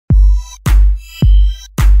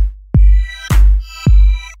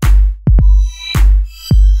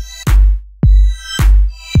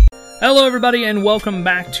Hello everybody and welcome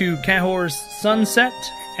back to Cahors Sunset,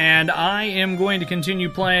 and I am going to continue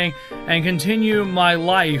playing and continue my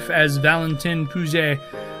life as Valentin Puget.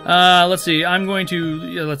 Let's see, I'm going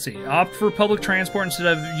to, opt for public transport instead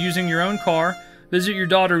of using your own car, visit your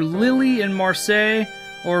daughter Lily in Marseille,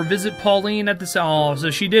 or visit Pauline at the... Oh, so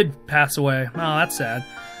she did pass away. Oh, that's sad.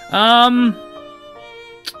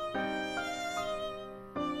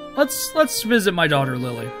 Let's visit my daughter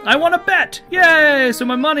Lily. I won a bet! Yay! So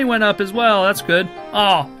my money went up as well. That's good.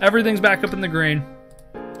 Oh, everything's back up in the green.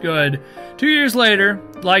 Good. 2 years later,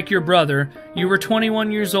 like your brother, you were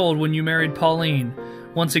 21 years old when you married Pauline.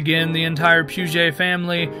 Once again, the entire Puget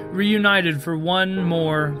family reunited for one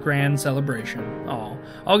more grand celebration. Oh.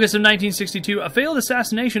 August of 1962, a failed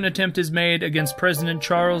assassination attempt is made against President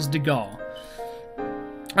Charles de Gaulle.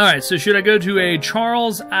 Alright, so should I go to a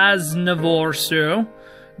Charles Aznavour show?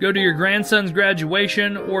 Go to your grandson's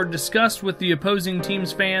graduation, or discuss with the opposing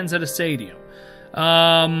team's fans at a stadium.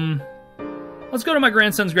 Let's go to my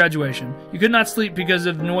grandson's graduation. You could not sleep because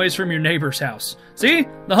of noise from your neighbor's house. See?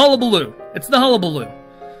 The hullabaloo. It's the hullabaloo.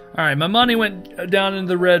 Alright, my money went down into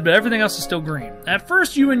the red, but everything else is still green. At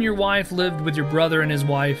first, you and your wife lived with your brother and his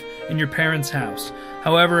wife in your parents' house.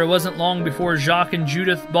 However, it wasn't long before Jacques and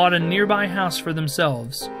Judith bought a nearby house for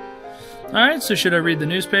themselves. Alright, so should I read the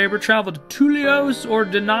newspaper, travel to Toulouse, or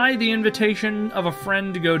deny the invitation of a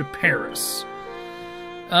friend to go to Paris?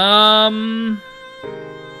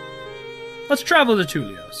 Let's travel to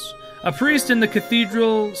Toulouse. A priest in the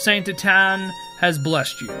Cathedral Saint-Etienne has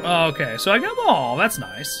blessed you. Okay, so I got... Oh, that's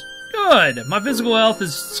nice. Good. My physical health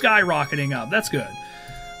is skyrocketing up. That's good.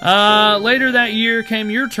 Later that year came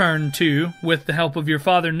your turn to, with the help of your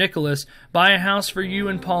father Nicholas, buy a house for you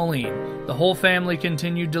and Pauline. The whole family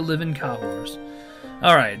continued to live in Cahors.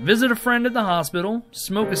 Alright, visit a friend at the hospital,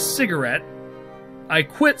 smoke a cigarette. I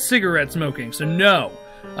quit cigarette smoking, so no.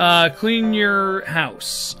 Clean your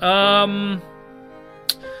house. Let's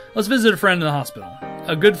visit a friend in the hospital.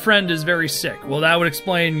 A good friend is very sick. Well, that would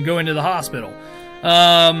explain going to the hospital.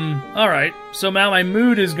 Alright, so now my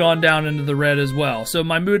mood has gone down into the red as well, so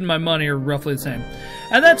my mood and my money are roughly the same.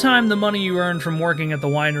 At that time, the money you earned from working at the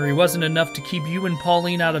winery wasn't enough to keep you and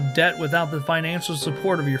Pauline out of debt without the financial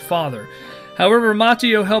support of your father. However,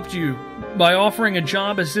 Matteo helped you by offering a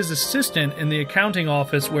job as his assistant in the accounting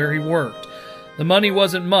office where he worked. The money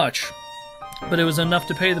wasn't much, but it was enough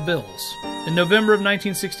to pay the bills. In November of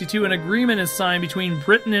 1962, an agreement is signed between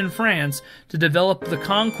Britain and France to develop the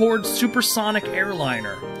Concorde supersonic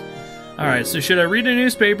airliner. Alright, so should I read a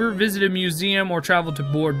newspaper, visit a museum, or travel to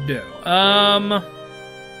Bordeaux?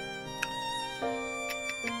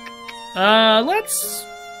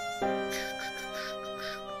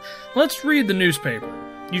 Let's read the newspaper.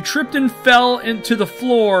 You tripped and fell into the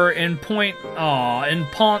floor in Pont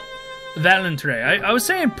Valentin. I was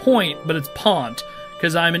saying Point, but it's Pont,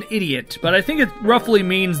 because I'm an idiot, but I think it roughly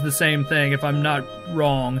means the same thing, if I'm not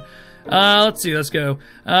wrong. Let's see, let's go.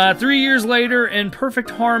 3 years later, in perfect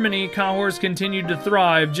harmony, Cahors continued to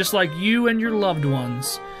thrive, just like you and your loved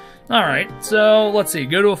ones. Alright, so, let's see,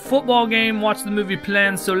 go to a football game, watch the movie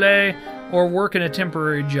Plein Soleil, or work in a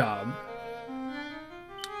temporary job.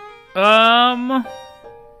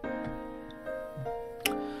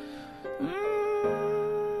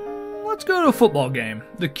 Let's go to a football game.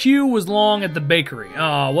 The queue was long at the bakery.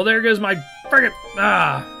 Oh, well there goes my friggin'...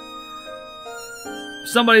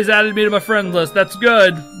 Somebody's added me to my friend list. That's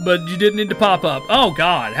good, but you didn't need to pop up. Oh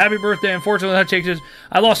god, happy birthday. Unfortunately, that changes.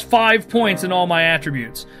 I lost 5 points in all my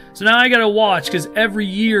attributes. So now I gotta watch, because every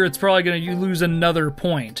year it's probably gonna lose another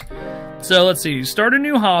point. So let's see. Start a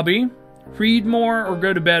new hobby, read more, or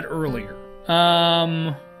go to bed earlier.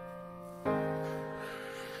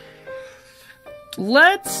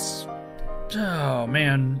 Let's... Oh,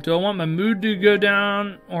 man. Do I want my mood to go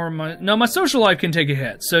down, or my... No, my social life can take a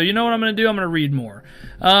hit. So, you know what I'm going to do? I'm going to read more.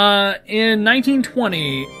 In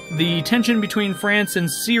 1920, the tension between France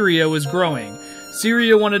and Syria was growing.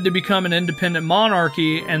 Syria wanted to become an independent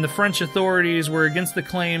monarchy, and the French authorities were against the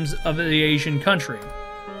claims of the Asian country.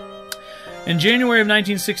 In January of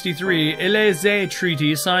 1963, Élysée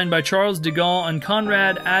Treaty, signed by Charles de Gaulle and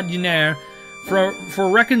Conrad Adenauer, for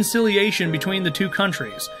reconciliation between the two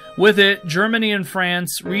countries. With it, Germany and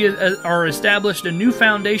France are established a new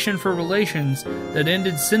foundation for relations that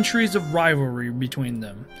ended centuries of rivalry between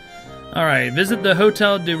them. Alright, visit the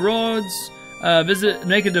Hotel de Rhodes,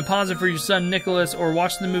 make a deposit for your son Nicholas, or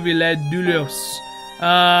watch the movie Les Doulos.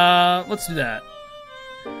 Let's do that.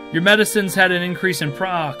 Your medicines had an increase in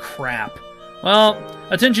crap. Well,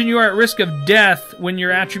 attention, you are at risk of death when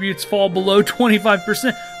your attributes fall below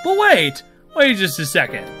 25%. But wait just a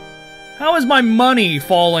second. How is my money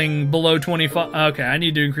falling below 25? Okay, I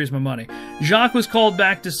need to increase my money. Jacques was called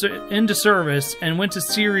back into service and went to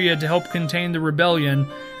Syria to help contain the rebellion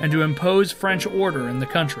and to impose French order in the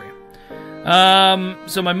country.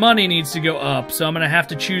 So my money needs to go up, so I'm going to have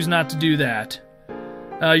to choose not to do that.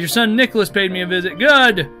 Your son Nicholas paid me a visit.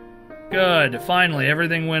 Good! Good. Finally,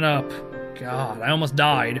 everything went up. God, I almost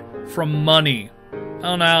died from money. I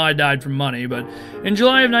don't know how I died from money, but in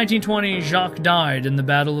July of 1920, Jacques died in the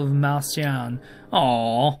Battle of Marcian.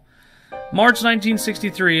 Aww. March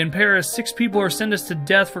 1963, in Paris, 6 people are sentenced to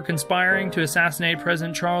death for conspiring to assassinate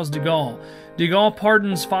President Charles de Gaulle. De Gaulle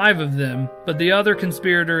pardons 5 of them, but the other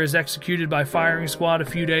conspirator is executed by firing squad a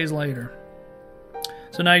few days later.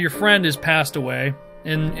 So now your friend has passed away.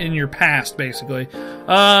 In your past, basically.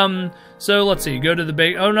 So let's see. Go to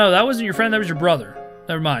the oh no, that wasn't your friend, that was your brother.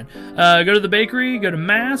 Never mind. Go to the bakery, go to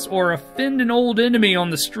mass, or offend an old enemy on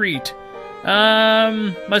the street.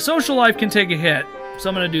 My social life can take a hit, so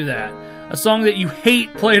I'm gonna do that. A song that you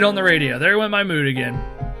hate played on the radio. There went my mood again.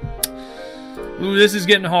 Ooh, this is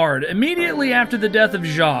getting hard. Immediately after the death of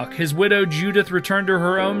Jacques, his widow Judith returned to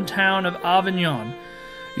her own town of Avignon.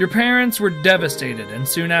 Your parents were devastated, and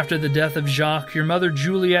soon after the death of Jacques, your mother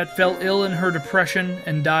Juliette fell ill in her depression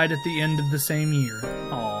and died at the end of the same year.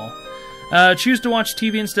 Aww. Choose to watch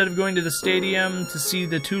TV instead of going to the stadium to see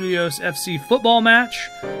the Toulouse FC football match.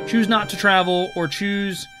 Choose not to travel, or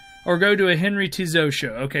go to a Henry Tizot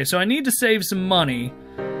show. Okay, so I need to save some money.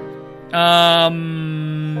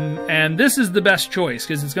 And this is the best choice,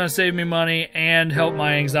 because it's going to save me money and help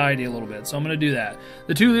my anxiety a little bit. So I'm going to do that.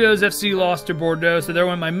 The Toulouse FC lost to Bordeaux, so there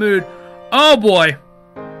went my mood. Oh boy!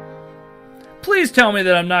 Please tell me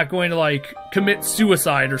that I'm not going to, like, commit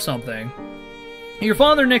suicide or something. Your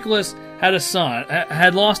father, Nicholas, had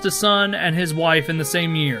lost a son and his wife in the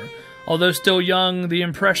same year. Although still young, the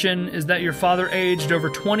impression is that your father aged over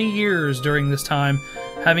 20 years during this time,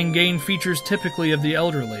 having gained features typically of the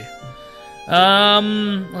elderly.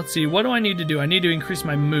 Let's see, what do I need to do? I need to increase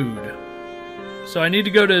my mood. So I need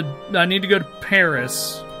to go to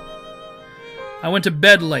Paris. I went to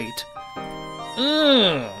bed late.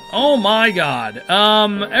 Ugh. Oh my god.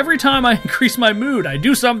 Every time I increase my mood, I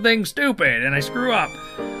do something stupid and I screw up.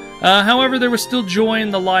 However, there was still joy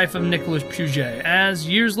in the life of Nicolas Puget, as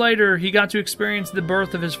years later, he got to experience the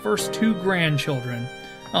birth of his first 2 grandchildren.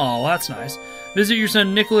 Oh, that's nice. Visit your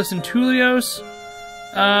son Nicholas in Toulouse.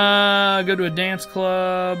 Go to a dance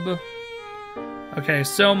club. Okay,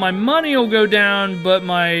 so my money will go down, but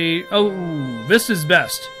my... Oh, this is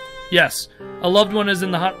best. Yes, a loved one is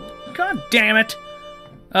in the hot... God damn it.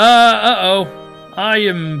 Uh-oh. I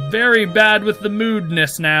am very bad with the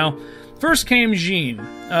moodness now. First came Jean,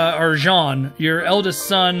 your eldest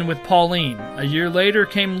son with Pauline. A year later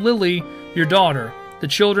came Lily, your daughter. The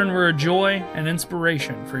children were a joy and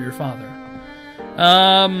inspiration for your father.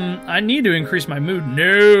 I need to increase my mood.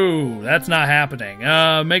 No, that's not happening.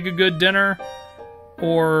 Make a good dinner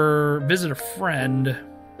or visit a friend.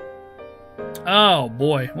 Oh,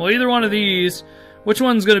 boy. Well, either one of these. Which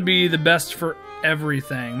one's going to be the best for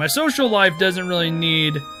everything? My social life doesn't really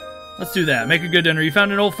need... Let's do that. Make a good dinner. You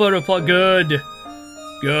found an old photo plug. Good.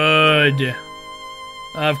 Good.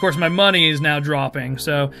 Of course, my money is now dropping.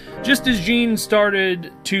 So, just as Jean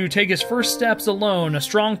started to take his first steps alone, a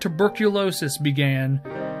strong tuberculosis began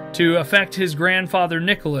to affect his grandfather,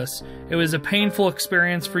 Nicholas. It was a painful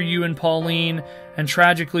experience for you and Pauline, and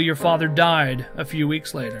tragically, your father died a few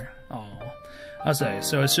weeks later. Oh, I'll say.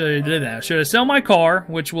 So, should I sell my car,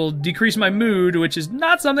 which will decrease my mood, which is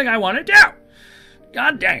not something I want to do.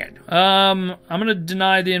 God dang it. I'm going to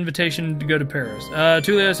deny the invitation to go to Paris.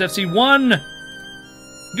 Toulouse FC 1.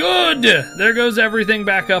 Good! There goes everything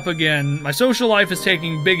back up again. My social life is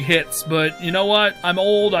taking big hits, but you know what? I'm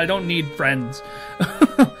old, I don't need friends.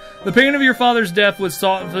 The pain of your father's death was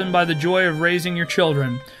softened by the joy of raising your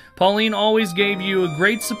children. Pauline always gave you a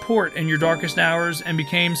great support in your darkest hours and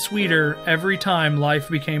became sweeter every time life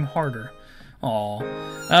became harder.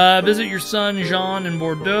 Aw. Visit your son Jean in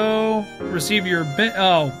Bordeaux. Receive your...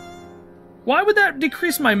 Oh. Why would that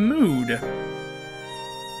decrease my mood?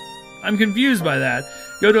 I'm confused by that.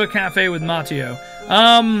 Go to a cafe with Matteo.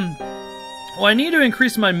 Well, I need to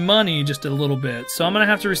increase my money just a little bit, so I'm gonna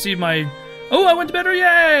have to receive my... Oh, I went to bed,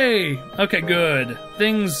 yay! Okay, good.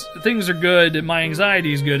 Things are good. My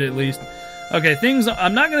anxiety is good, at least. Okay,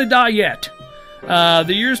 I'm not gonna die yet.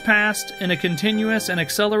 The years passed in a continuous and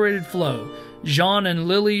accelerated flow. Jean and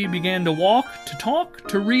Lily began to walk, to talk,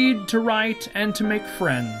 to read, to write, and to make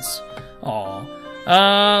friends. Aw.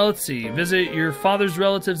 Let's see. Visit your father's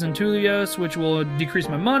relatives in Toulouse, which will decrease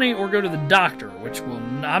my money, or go to the doctor, which will...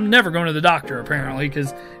 I'm never going to the doctor, apparently,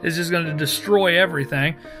 because it's just going to destroy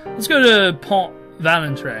everything. Let's go to Pont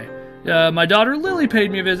Valentin. My daughter Lily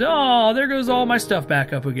paid me a visit. Oh, there goes all my stuff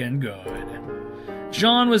back up again. Good.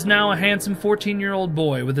 John was now a handsome 14-year-old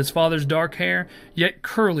boy with his father's dark hair, yet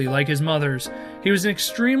curly like his mother's. He was an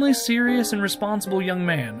extremely serious and responsible young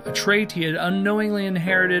man, a trait he had unknowingly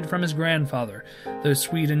inherited from his grandfather, though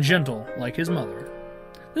sweet and gentle like his mother.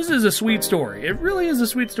 This is a sweet story. It really is a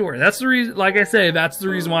sweet story. That's the reason, like I say, that's the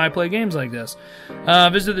reason why I play games like this.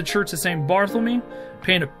 Visit the Church of St. Bartholomew,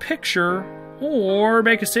 paint a picture, or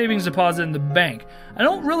make a savings deposit in the bank. I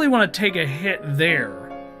don't really want to take a hit there.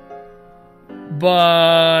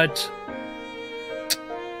 But,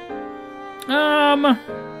 you know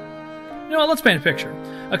what, let's paint a picture.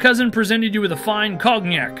 A cousin presented you with a fine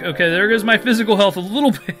cognac. Okay, there goes my physical health a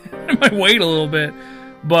little bit, my weight a little bit,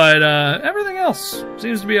 but everything else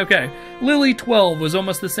seems to be okay. Lily, 12, was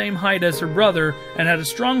almost the same height as her brother and had a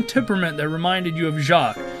strong temperament that reminded you of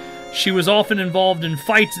Jacques. She was often involved in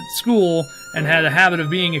fights at school and had a habit of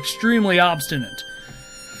being extremely obstinate.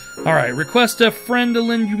 Alright, request a friend to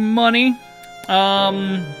lend you money.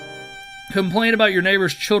 Complain about your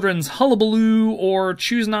neighbor's children's hullabaloo, or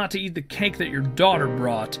choose not to eat the cake that your daughter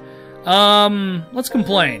brought. Let's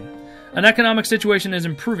complain. An economic situation is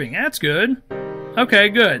improving. That's good. Okay,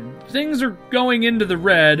 good. Things are going into the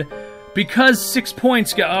red because 6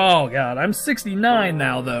 points go... Oh, God. I'm 69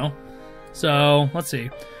 now, though. So, let's see.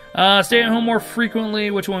 Stay at home more frequently,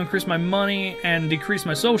 which will increase my money and decrease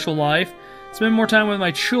my social life. Spend more time with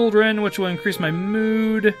my children, which will increase my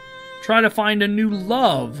mood. Try to find a new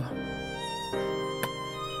love.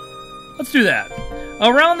 Let's do that.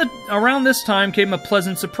 Around this time came a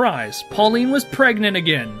pleasant surprise. Pauline was pregnant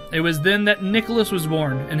again. It was then that Nicholas was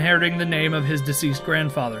born, inheriting the name of his deceased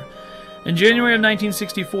grandfather. In January of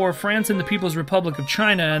 1964, France and the People's Republic of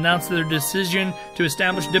China announced their decision to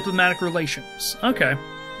establish diplomatic relations. Okay.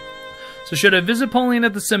 So should I visit Pauline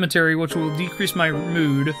at the cemetery, which will decrease my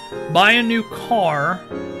mood, buy a new car,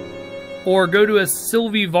 or go to a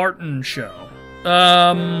Sylvie Vartan show?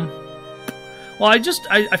 Well,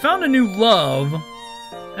 I found a new love,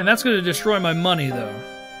 and that's going to destroy my money, though.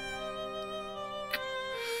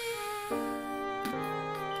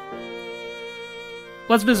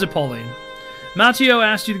 Let's visit Pauline. Matteo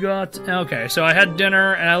asked you to go out... Okay, so I had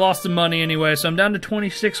dinner, and I lost the money anyway, so I'm down to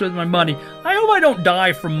 26 with my money. I hope I don't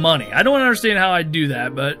die from money. I don't understand how I'd do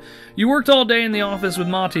that, but... You worked all day in the office with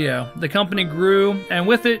Matteo. The company grew, and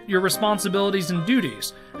with it, your responsibilities and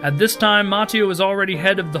duties. At this time, Matteo was already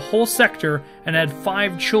head of the whole sector and had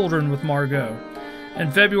 5 children with Margot. In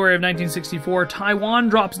February of 1964, Taiwan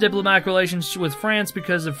drops diplomatic relations with France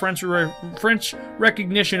because of French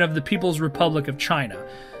recognition of the People's Republic of China.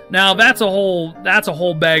 Now, that's a whole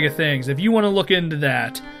bag of things. If you want to look into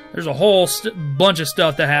that, there's a whole bunch of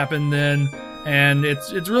stuff that happened then, and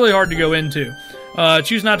it's really hard to go into.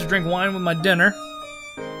 Choose not to drink wine with my dinner.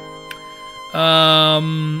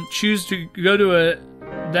 Choose to go to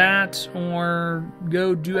that or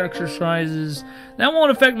go do exercises. That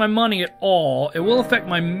won't affect my money at all. It will affect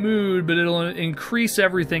my mood, but it'll increase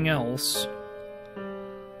everything else.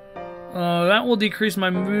 That will decrease my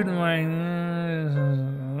mood and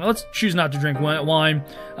my... let's choose not to drink wine.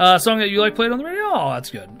 Song that you like played on the radio? Oh, that's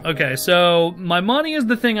good. Okay, so my money is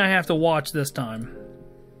the thing I have to watch this time.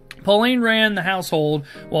 Pauline ran the household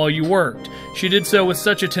while you worked. She did so with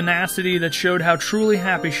such a tenacity that showed how truly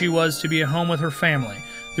happy she was to be at home with her family.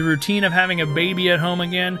 The routine of having a baby at home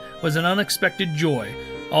again was an unexpected joy.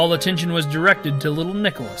 All attention was directed to little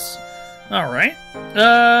Nicholas. Alright.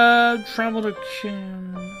 Travel to...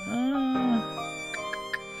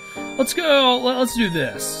 let's go. Let's do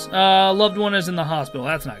this. Loved one is in the hospital.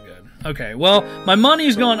 That's not good. Okay, well, my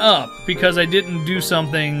money's gone up because I didn't do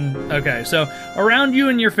something... Okay, so around you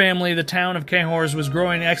and your family, the town of Cahors was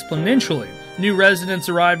growing exponentially. New residents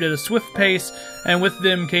arrived at a swift pace, and with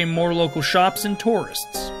them came more local shops and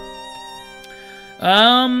tourists.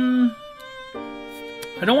 I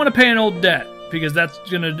don't want to pay an old debt, because that's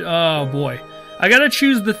gonna... Oh, boy. I gotta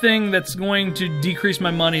choose the thing that's going to decrease my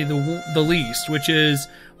money the least, which is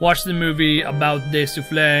watch the movie about des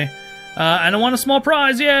soufflés. And I want a small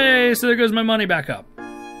prize, yay! So there goes my money back up.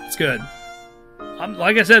 It's good.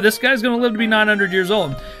 Like I said, this guy's going to live to be 900 years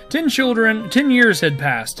old. 10 years had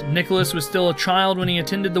passed. Nicholas was still a child when he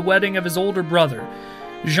attended the wedding of his older brother.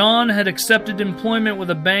 Jean had accepted employment with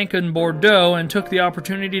a bank in Bordeaux and took the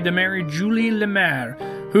opportunity to marry Julie Lemaire,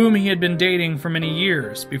 whom he had been dating for many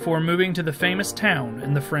years, before moving to the famous town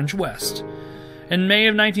in the French West. In May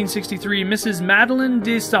of 1963, Mrs. Madeleine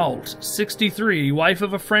Desault, 63, wife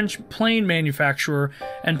of a French plane manufacturer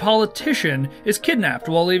and politician, is kidnapped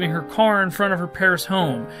while leaving her car in front of her Paris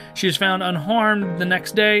home. She is found unharmed the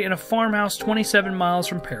next day in a farmhouse 27 miles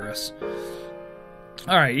from Paris.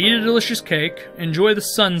 Alright, eat a delicious cake, enjoy the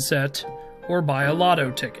sunset, or buy a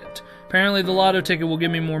lotto ticket. Apparently the lotto ticket will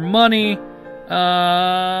give me more money.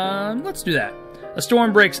 Let's do that. A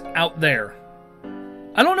storm breaks out there.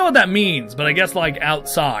 I don't know what that means, but I guess like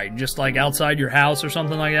outside. Just like outside your house or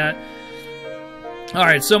something like that.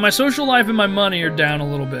 Alright, so my social life and my money are down a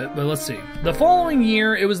little bit, but let's see. The following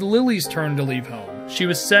year, it was Lily's turn to leave home. She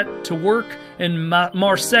was set to work in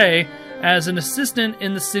Marseille as an assistant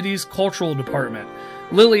in the city's cultural department.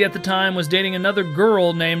 Lily at the time was dating another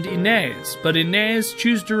girl named Inez, but Inez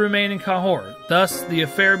chose to remain in Cahors. Thus, the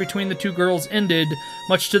affair between the two girls ended,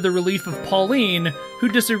 much to the relief of Pauline, who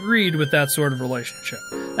disagreed with that sort of relationship.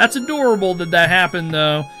 That's adorable that that happened,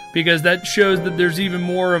 though, because that shows that there's even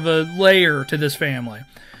more of a layer to this family.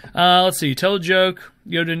 Let's see, tell a joke,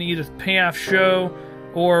 go to an Edith Piaf show,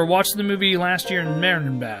 or watch the movie last year in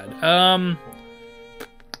Marienbad.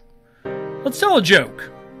 Let's tell a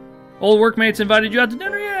joke. Old workmates invited you out to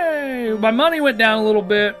dinner, yay! My money went down a little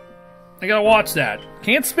bit. I gotta watch that.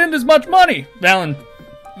 Can't spend as much money,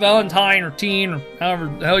 Valentine or Teen, or however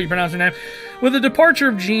the hell you pronounce your name. With the departure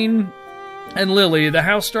of Jean and Lily, the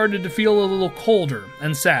house started to feel a little colder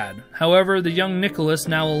and sad. However, the young Nicholas,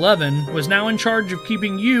 now 11, was now in charge of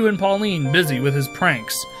keeping you and Pauline busy with his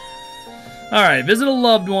pranks. Alright, visit a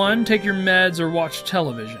loved one, take your meds, or watch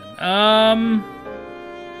television.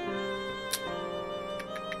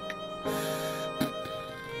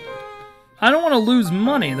 I don't want to lose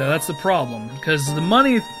money, though. That's the problem. Because the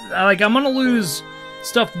money, like, I'm going to lose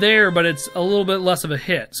stuff there, but it's a little bit less of a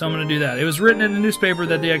hit. So I'm going to do that. It was written in the newspaper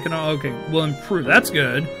that the economic... Okay, will improve. That's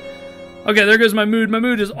good. Okay, there goes my mood. My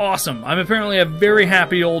mood is awesome. I'm apparently a very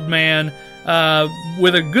happy old man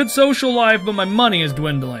with a good social life, but my money is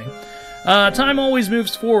dwindling. Time always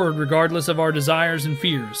moves forward, regardless of our desires and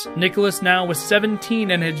fears. Nicholas now was 17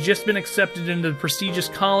 and had just been accepted into the prestigious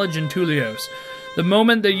college in Toulouse. The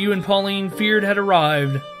moment that you and Pauline feared had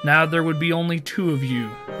arrived. Now there would be only two of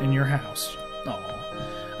you in your house.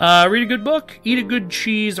 Aww. Read a good book, eat a good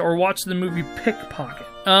cheese, or watch the movie Pickpocket.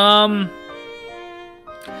 Well,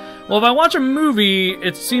 if I watch a movie,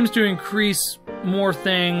 it seems to increase more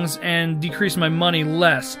things and decrease my money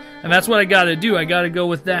less. And that's what I gotta do. I gotta go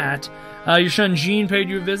with that. Your son Jean paid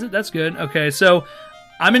you a visit? That's good. Okay, so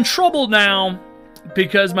I'm in trouble now,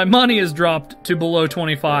 because my money has dropped to below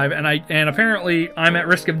 25, and apparently I'm at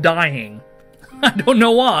risk of dying. I don't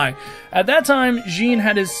know why. At that time, Jean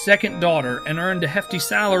had his second daughter and earned a hefty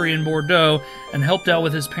salary in Bordeaux and helped out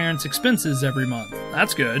with his parents' expenses every month.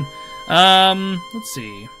 That's good. Let's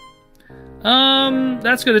see.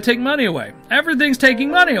 That's gonna take money away. Everything's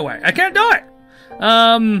taking money away. I can't do it.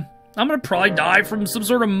 I'm gonna probably die from some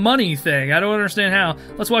sort of money thing. I don't understand how.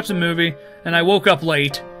 Let's watch the movie. And I woke up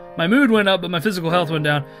late. My mood went up, but my physical health went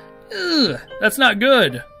down. Ugh, that's not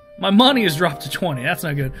good. My money has dropped to 20. That's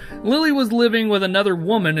not good. Lily was living with another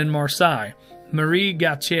woman in Marseille, Marie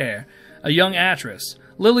Gautier, a young actress.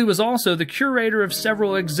 Lily was also the curator of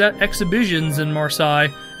several exhibitions in Marseille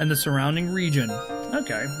and the surrounding region.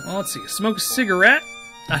 Okay, well, let's see. Smoke a cigarette?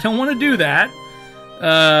 I don't want to do that.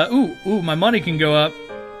 Ooh, my money can go up.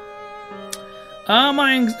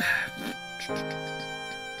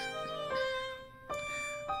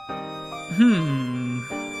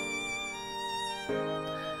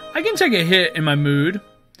 I can take a hit in my mood.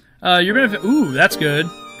 You're gonna... Ooh, that's good.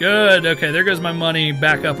 Good. Okay, there goes my money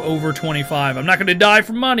back up over 25. I'm not gonna die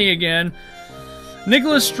for money again.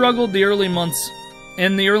 Nicholas struggled in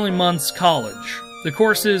the early months college. The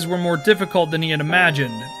courses were more difficult than he had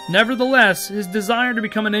imagined. Nevertheless, his desire to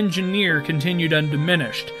become an engineer continued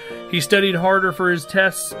undiminished. He studied harder for his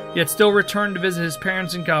tests, yet still returned to visit his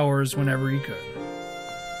parents in Cahors whenever he could.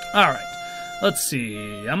 Alright. Let's see,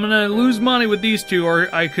 I'm gonna lose money with these two,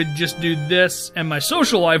 or I could just do this, and my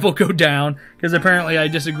social life will go down, because apparently I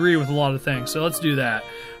disagree with a lot of things, so let's do that.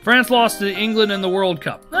 France lost to England in the World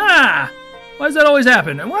Cup. Ah! Why does that always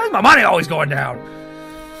happen? And why is my money always going down?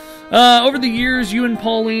 Over the years, you and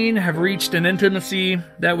Pauline have reached an intimacy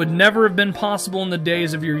that would never have been possible in the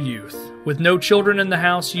days of your youth. With no children in the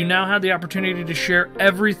house, you now have the opportunity to share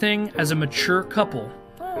everything as a mature couple.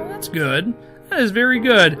 Oh, that's good. That is very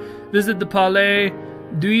good. Visit the Palais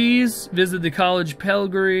d'Huys, visit the College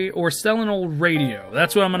Pelgary, or sell an old radio.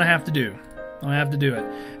 That's what I'm going to have to do. I'm going to have to do it.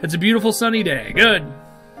 It's a beautiful sunny day. Good.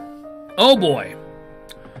 Oh boy.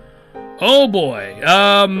 Oh boy.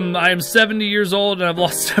 I am 70 years old and I've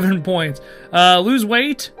lost 7 points. Lose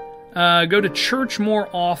weight? go to church more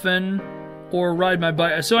often, or ride my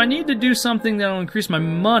bike. So I need to do something that will increase my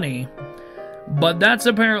money, but that's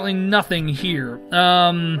apparently nothing here.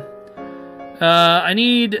 I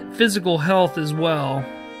need physical health as well,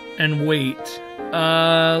 and weight.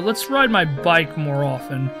 Let's ride my bike more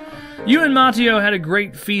often. You and Matteo had a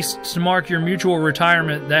great feast to mark your mutual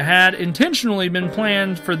retirement that had intentionally been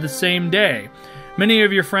planned for the same day. Many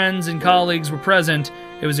of your friends and colleagues were present.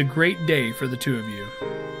 It was a great day for the two of you.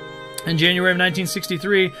 In January of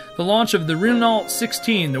 1963, the launch of the Renault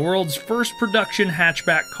 16, the world's first production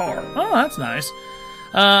hatchback car. Oh, that's nice.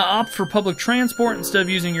 Opt for public transport instead of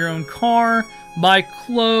using your own car. Buy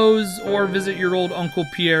clothes or visit your old Uncle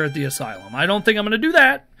Pierre at the asylum. I don't think I'm going to do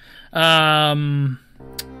that.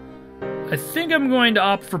 I think I'm going to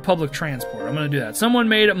opt for public transport. I'm going to do that. Someone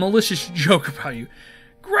made a malicious joke about you.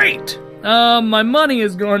 Great! My money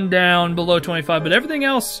has gone down below 25, but everything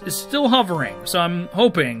else is still hovering, so I'm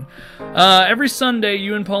hoping. Every Sunday,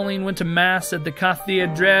 you and Pauline went to Mass at the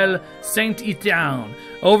Cathédrale Saint-Étienne.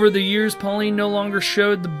 Over the years, Pauline no longer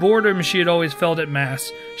showed the boredom she had always felt at Mass.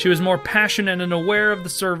 She was more passionate and aware of the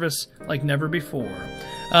service like never before.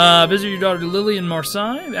 Visit your daughter Lily in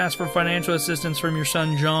Marseille. Ask for financial assistance from your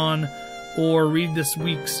son John, or read this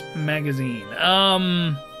week's magazine.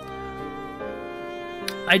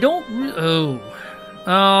 I don't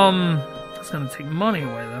that's gonna take money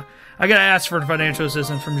away though. I gotta ask for financial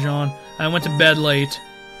assistance from John. I went to bed late.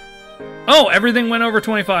 Oh, everything went over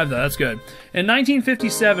 25 though, that's good. In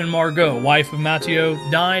 1957, Margot, wife of Matteo,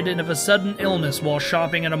 died of a sudden illness while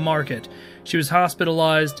shopping at a market. She was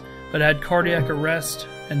hospitalized, but had cardiac arrest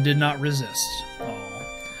and did not resist.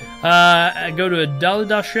 I go to a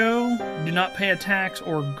Dalida show, do not pay a tax,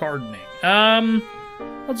 or gardening.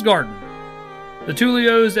 Let's garden. The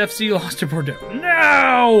Tulios FC lost to Bordeaux.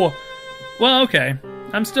 No! Well, okay.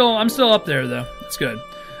 I'm still up there, though. That's good.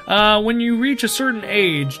 When you reach a certain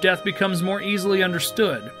age, death becomes more easily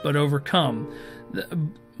understood, but overcome.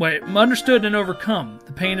 Understood and overcome.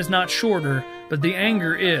 The pain is not shorter, but the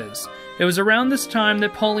anger is. It was around this time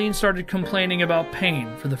that Pauline started complaining about pain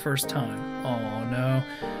for the first time. Oh, no.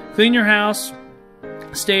 Clean your house.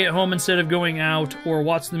 Stay at home instead of going out, or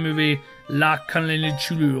watch the movie La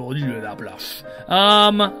Canaliture.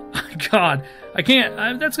 God, I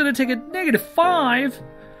can't. That's gonna take a -5.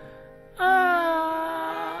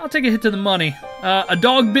 I'll take a hit to the money. A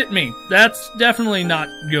dog bit me. That's definitely not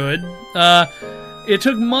good. It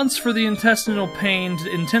took months for the intestinal pain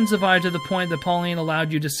to intensify to the point that Pauline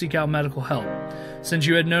allowed you to seek out medical help. Since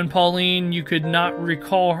you had known Pauline, you could not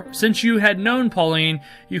recall her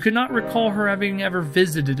having ever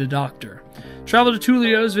visited a doctor. Travel to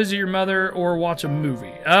Tulio's, visit your mother, or watch a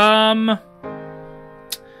movie.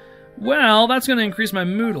 Well, that's going to increase my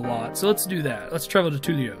mood a lot, so let's do that. Let's travel to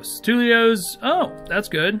Tulio's. Tulio's, oh, that's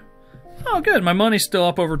good. Oh, good. My money's still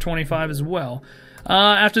up over 25 as well.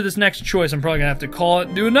 After this next choice, I'm probably going to have to call it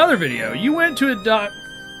and do another video. You went to a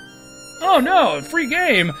Oh no, free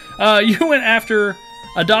game! You went after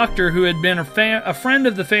a doctor who had been a friend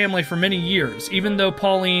of the family for many years. Even though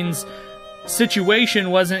Pauline's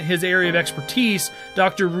situation wasn't his area of expertise,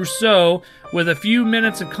 Dr. Rousseau, with a few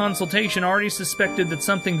minutes of consultation, already suspected that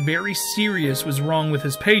something very serious was wrong with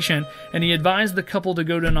his patient, and he advised the couple to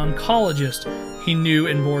go to an oncologist he knew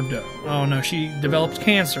in Bordeaux. Oh no, she developed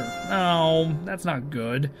cancer. Oh, that's not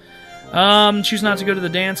good. Choose not to go to the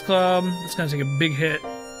dance club. It's gonna take a big hit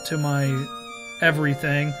to my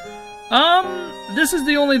everything. This is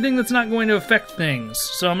the only thing that's not going to affect things,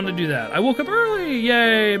 so I'm gonna do that. I woke up early,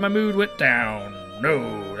 yay, my mood went down.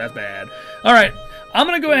 No, that's bad. Alright, I'm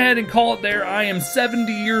gonna go ahead and call it there. I am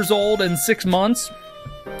 70 years old and 6 months,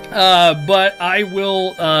 but I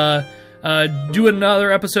will do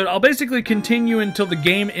another episode. I'll basically continue until the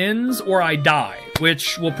game ends or I die,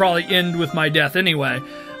 which will probably end with my death anyway.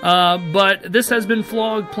 But this has been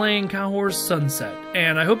Flog playing Cahors Sunset,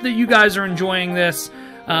 and I hope that you guys are enjoying this,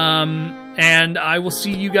 and I will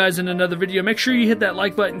see you guys in another video. Make sure you hit that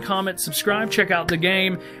like button, comment, subscribe, check out the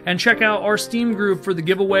game, and check out our Steam group for the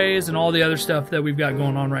giveaways and all the other stuff that we've got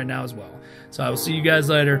going on right now as well. So I will see you guys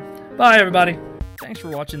later. Bye, everybody. Thanks for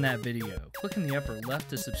watching that video. Click in the upper left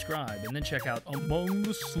to subscribe, and then check out Among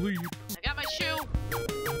the Sleep. I got my shoe.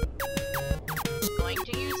 Going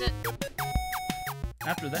to use it.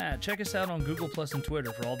 After that, check us out on Google Plus and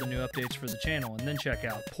Twitter for all the new updates for the channel, and then check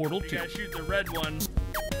out Portal 2. You gotta shoot the red one,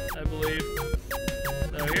 I believe.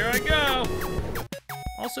 So here I go!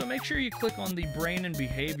 Also, make sure you click on the Brain and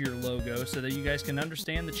Behavior logo so that you guys can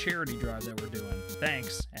understand the charity drive that we're doing.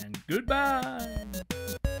 Thanks, and goodbye!